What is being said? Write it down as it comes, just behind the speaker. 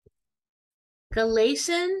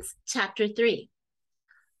Galatians chapter 3.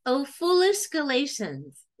 O foolish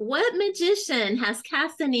Galatians, what magician has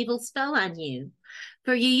cast an evil spell on you?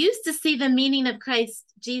 For you used to see the meaning of Christ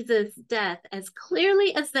Jesus' death as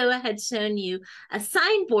clearly as though it had shown you a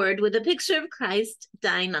signboard with a picture of Christ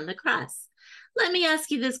dying on the cross. Let me ask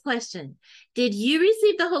you this question. Did you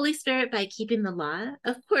receive the Holy Spirit by keeping the law?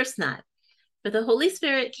 Of course not. For the Holy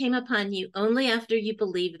Spirit came upon you only after you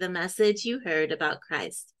believed the message you heard about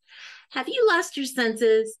Christ. Have you lost your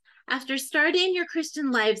senses? After starting your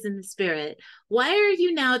Christian lives in the Spirit, why are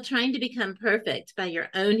you now trying to become perfect by your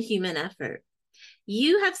own human effort?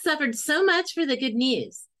 You have suffered so much for the good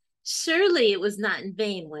news. Surely it was not in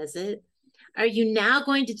vain, was it? Are you now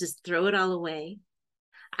going to just throw it all away?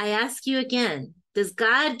 I ask you again, does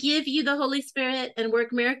God give you the Holy Spirit and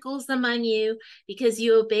work miracles among you because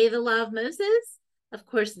you obey the law of Moses? Of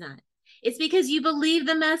course not. It's because you believe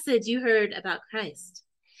the message you heard about Christ.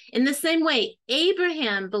 In the same way,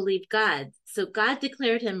 Abraham believed God, so God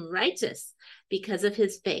declared him righteous because of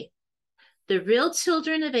his faith. The real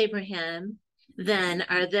children of Abraham, then,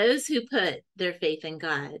 are those who put their faith in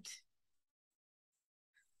God.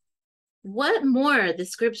 What more, the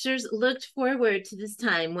scriptures looked forward to this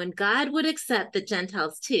time when God would accept the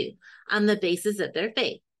Gentiles too, on the basis of their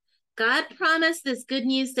faith. God promised this good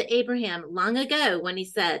news to Abraham long ago when he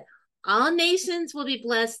said, all nations will be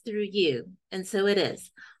blessed through you. And so it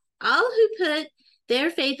is. All who put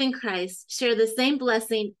their faith in Christ share the same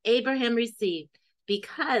blessing Abraham received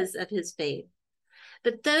because of his faith.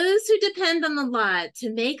 But those who depend on the law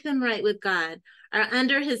to make them right with God are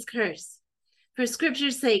under his curse. For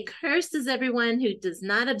scriptures say, cursed is everyone who does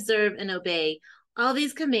not observe and obey all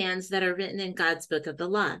these commands that are written in God's book of the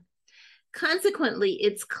law. Consequently,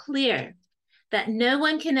 it's clear that no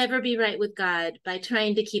one can ever be right with God by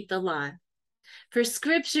trying to keep the law. For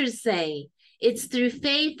scriptures say, it's through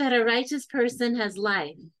faith that a righteous person has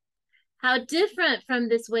life. How different from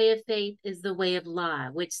this way of faith is the way of law,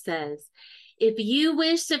 which says, if you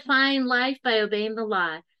wish to find life by obeying the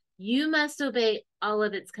law, you must obey all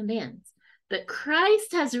of its commands. But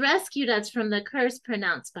Christ has rescued us from the curse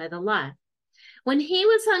pronounced by the law. When he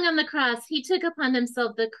was hung on the cross, he took upon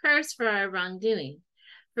himself the curse for our wrongdoing.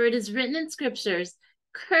 For it is written in scriptures,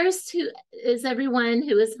 cursed is everyone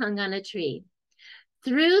who is hung on a tree.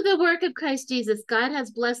 Through the work of Christ Jesus, God has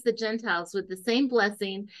blessed the Gentiles with the same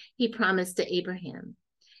blessing he promised to Abraham.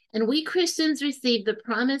 And we Christians receive the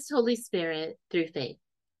promised Holy Spirit through faith.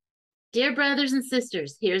 Dear brothers and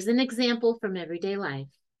sisters, here's an example from everyday life.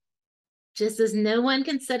 Just as no one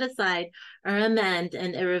can set aside or amend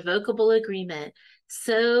an irrevocable agreement,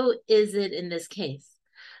 so is it in this case.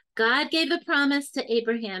 God gave the promise to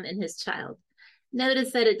Abraham and his child.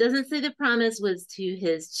 Notice that it doesn't say the promise was to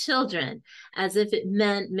his children, as if it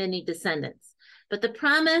meant many descendants, but the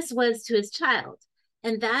promise was to his child.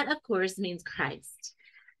 And that, of course, means Christ.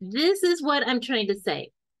 This is what I'm trying to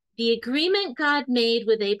say. The agreement God made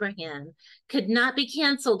with Abraham could not be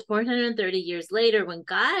canceled 430 years later when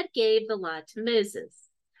God gave the law to Moses.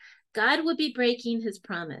 God would be breaking his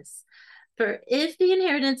promise. For if the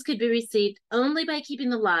inheritance could be received only by keeping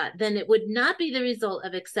the law, then it would not be the result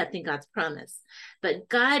of accepting God's promise. But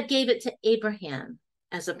God gave it to Abraham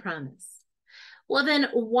as a promise. Well, then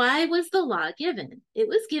why was the law given? It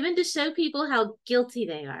was given to show people how guilty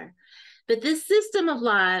they are. But this system of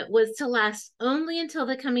law was to last only until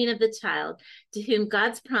the coming of the child to whom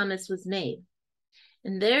God's promise was made.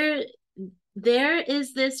 And there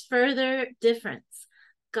is this further difference.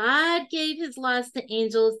 God gave his laws to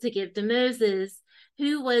angels to give to Moses,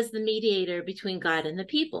 who was the mediator between God and the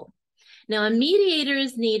people. Now, a mediator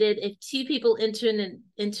is needed if two people enter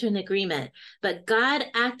an agreement, but God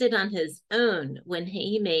acted on his own when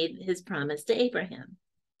he made his promise to Abraham.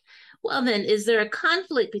 Well, then, is there a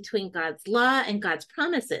conflict between God's law and God's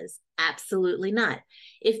promises? Absolutely not.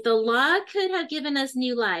 If the law could have given us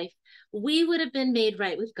new life, we would have been made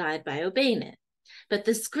right with God by obeying it. But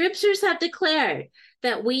the scriptures have declared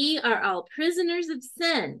that we are all prisoners of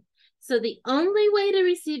sin. So the only way to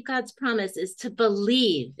receive God's promise is to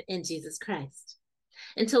believe in Jesus Christ.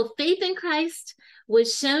 Until faith in Christ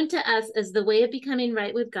was shown to us as the way of becoming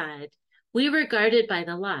right with God, we were guarded by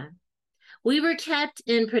the law. We were kept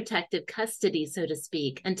in protective custody, so to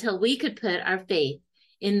speak, until we could put our faith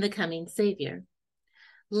in the coming Savior.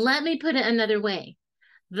 Let me put it another way.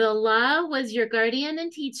 The law was your guardian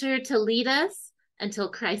and teacher to lead us until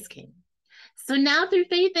Christ came. So now through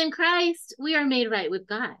faith in Christ, we are made right with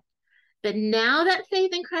God. But now that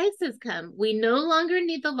faith in Christ has come, we no longer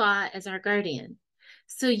need the law as our guardian.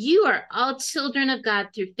 So you are all children of God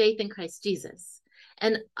through faith in Christ Jesus.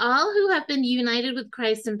 And all who have been united with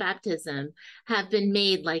Christ in baptism have been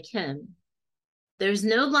made like him. There's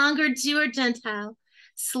no longer Jew or Gentile,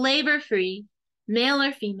 slave or free, male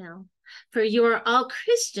or female, for you are all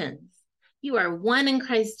Christians. You are one in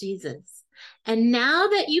Christ Jesus. And now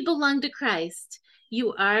that you belong to Christ,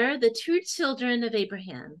 you are the true children of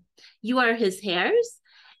Abraham. You are his heirs,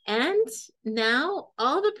 and now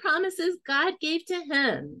all the promises God gave to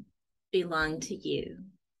him belong to you.